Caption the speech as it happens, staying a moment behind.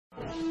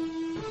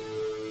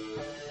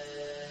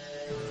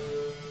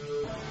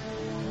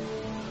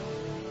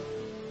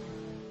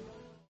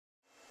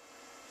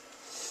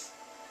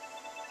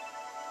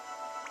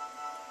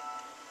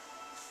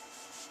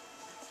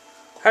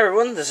Hi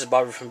everyone, this is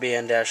Bobby from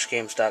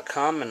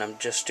bn-games.com, and I'm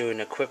just doing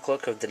a quick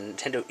look of the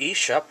Nintendo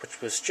eShop, which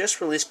was just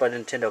released by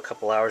Nintendo a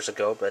couple hours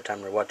ago by the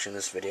time you're watching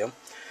this video.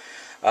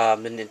 The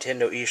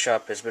Nintendo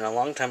eShop has been a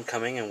long time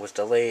coming and was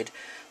delayed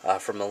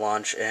from the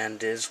launch,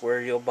 and is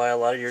where you'll buy a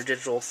lot of your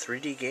digital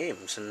 3D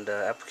games and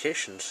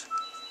applications.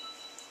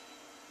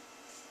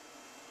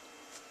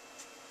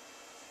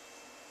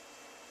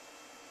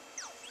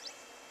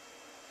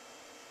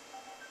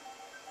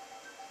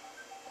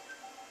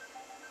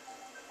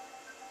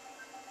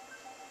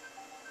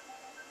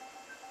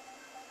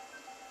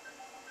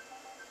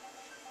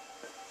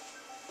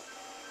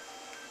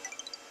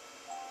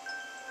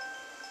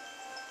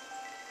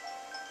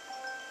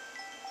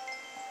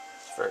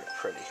 It's very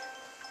pretty.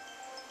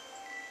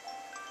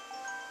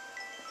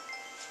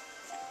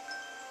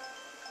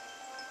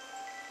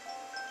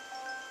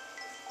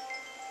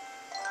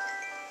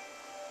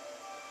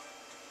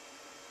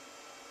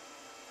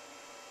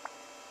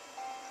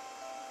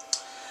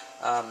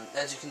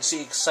 As you can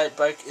see,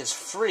 Excitebike is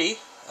free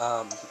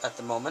at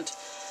the moment.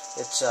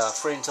 It's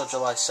free until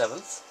July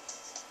 7th.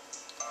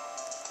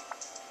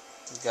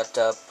 We've got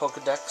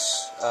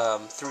Pokédex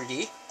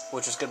 3D,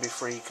 which is going to be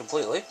free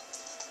completely.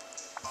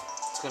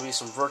 It's going to be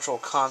some virtual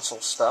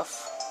console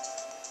stuff.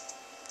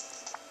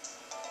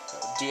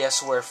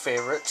 DSware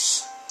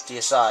favorites,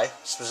 DSi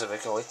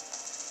specifically.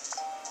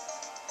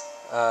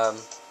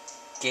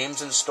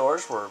 Games in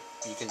stores where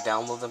you can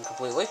download them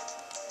completely.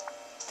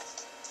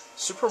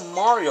 Super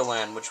Mario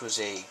Land, which was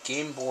a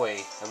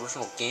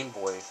original Game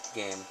Boy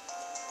game.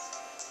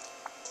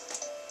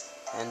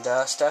 And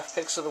staff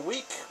picks of the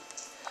week.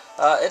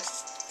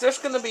 There's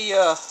going to be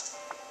a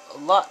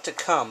lot to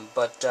come,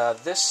 but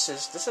this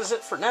is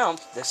it for now.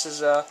 This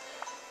is the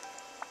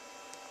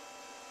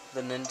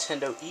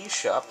Nintendo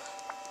eShop.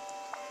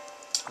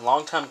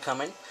 Long time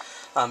coming.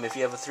 If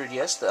you have a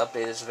 3DS, the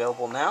update is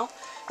available now,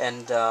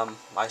 and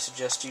I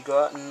suggest you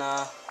go out and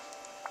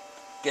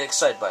get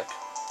Excitebike.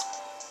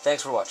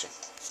 Thanks for watching.